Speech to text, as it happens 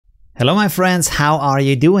Hello my friends, how are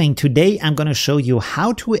you doing? Today I'm going to show you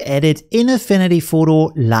how to edit in Affinity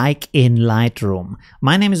Photo like in Lightroom.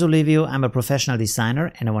 My name is Olivio, I'm a professional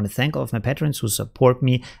designer and I want to thank all of my patrons who support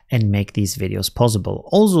me and make these videos possible.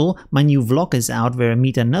 Also, my new vlog is out where I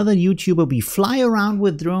meet another YouTuber. We fly around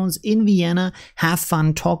with drones in Vienna, have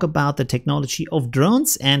fun, talk about the technology of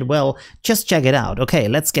drones and well, just check it out. Okay,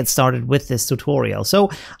 let's get started with this tutorial. So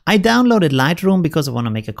I downloaded Lightroom because I want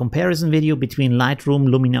to make a comparison video between Lightroom,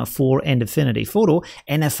 Lumina 4 and Affinity Photo,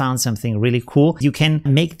 and I found something really cool. You can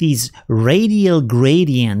make these radial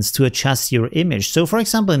gradients to adjust your image. So for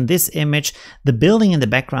example, in this image, the building in the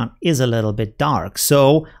background is a little bit dark.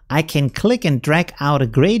 So I can click and drag out a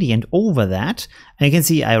gradient over that. And you can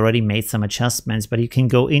see I already made some adjustments, but you can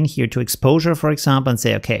go in here to exposure, for example, and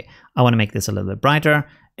say, okay, I want to make this a little bit brighter.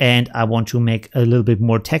 And I want to make a little bit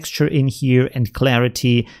more texture in here and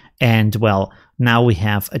clarity. And well, now we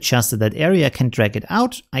have adjusted that area. I can drag it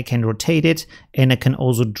out, I can rotate it, and I can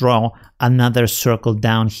also draw another circle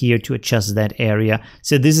down here to adjust that area.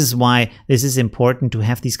 So this is why this is important to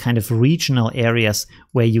have these kind of regional areas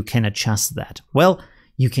where you can adjust that. Well,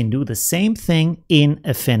 you can do the same thing in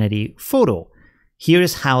Affinity Photo. Here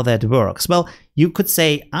is how that works. Well, you could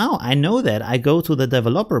say, oh, I know that. I go to the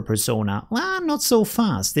developer persona. Well, not so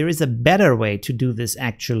fast. There is a better way to do this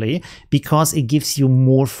actually, because it gives you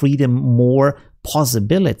more freedom, more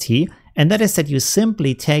possibility. And that is that you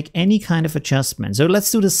simply take any kind of adjustment. So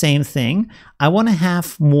let's do the same thing. I want to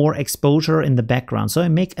have more exposure in the background. So I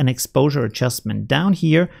make an exposure adjustment. Down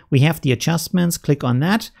here, we have the adjustments. Click on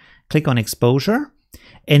that, click on exposure.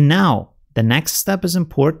 And now the next step is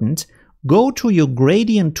important. Go to your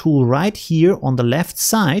gradient tool right here on the left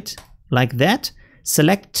side, like that.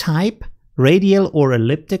 Select type, radial or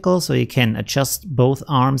elliptical, so you can adjust both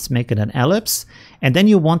arms, make it an ellipse. And then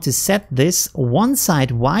you want to set this one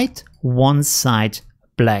side white, one side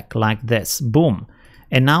black, like this. Boom.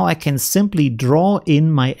 And now I can simply draw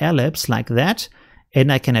in my ellipse like that.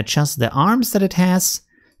 And I can adjust the arms that it has.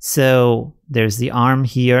 So there's the arm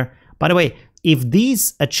here. By the way, if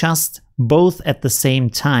these adjust both at the same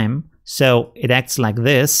time, so it acts like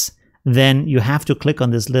this, then you have to click on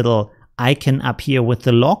this little icon up here with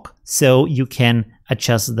the lock so you can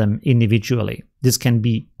adjust them individually. This can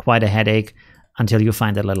be quite a headache until you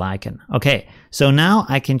find that little icon. Okay, so now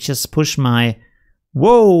I can just push my,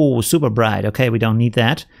 whoa, super bright. Okay, we don't need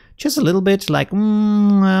that. Just a little bit like,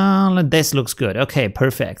 this looks good. Okay,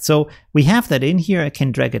 perfect. So we have that in here. I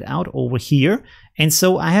can drag it out over here. And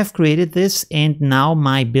so I have created this and now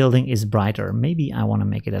my building is brighter. Maybe I want to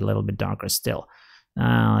make it a little bit darker still.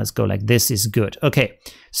 Let's go like this is good. Okay,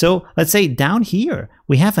 so let's say down here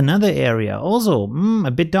we have another area also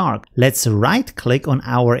a bit dark. Let's right click on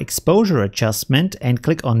our exposure adjustment and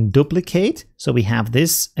click on duplicate. So we have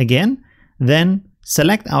this again. Then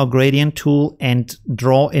select our gradient tool and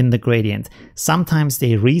draw in the gradient. Sometimes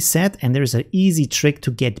they reset and there's an easy trick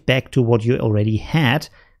to get back to what you already had.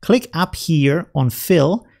 Click up here on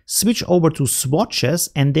fill, switch over to swatches,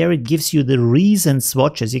 and there it gives you the recent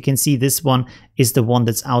swatches. You can see this one is the one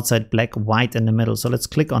that's outside black, white in the middle. So let's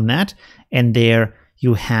click on that and there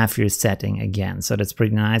you have your setting again. So that's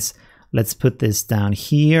pretty nice. Let's put this down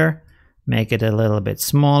here, make it a little bit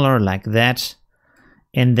smaller like that.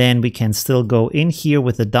 And then we can still go in here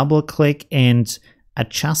with a double click and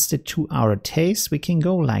adjust it to our taste. We can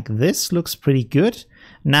go like this, looks pretty good.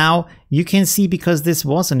 Now you can see because this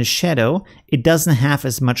was in a shadow, it doesn't have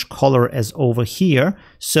as much color as over here.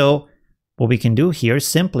 So what we can do here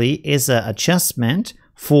simply is an adjustment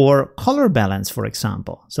for color balance, for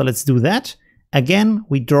example. So let's do that. Again,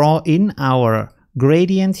 we draw in our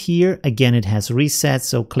gradient here. Again, it has reset.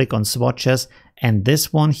 So click on swatches and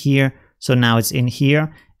this one here. So now it's in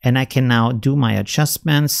here and I can now do my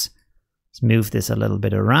adjustments. Let's move this a little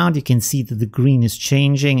bit around. You can see that the green is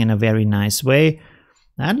changing in a very nice way.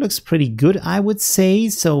 That looks pretty good, I would say.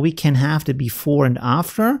 So we can have the before and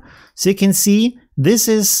after. So you can see this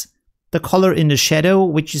is the color in the shadow,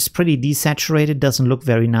 which is pretty desaturated, doesn't look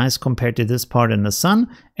very nice compared to this part in the sun.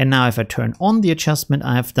 And now if I turn on the adjustment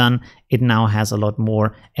I have done, it now has a lot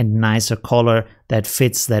more and nicer color that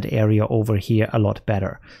fits that area over here a lot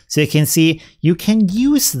better. So you can see you can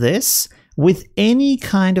use this with any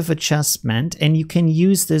kind of adjustment and you can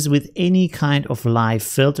use this with any kind of live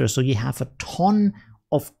filter. So you have a ton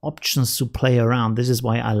of options to play around. This is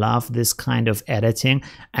why I love this kind of editing.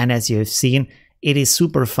 And as you've seen, it is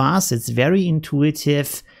super fast. It's very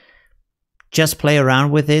intuitive. Just play around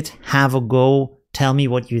with it. Have a go. Tell me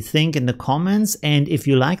what you think in the comments. And if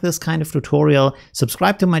you like this kind of tutorial,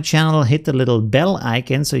 subscribe to my channel, hit the little bell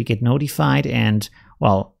icon so you get notified. And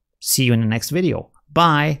well, see you in the next video.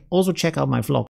 Bye. Also check out my vlog.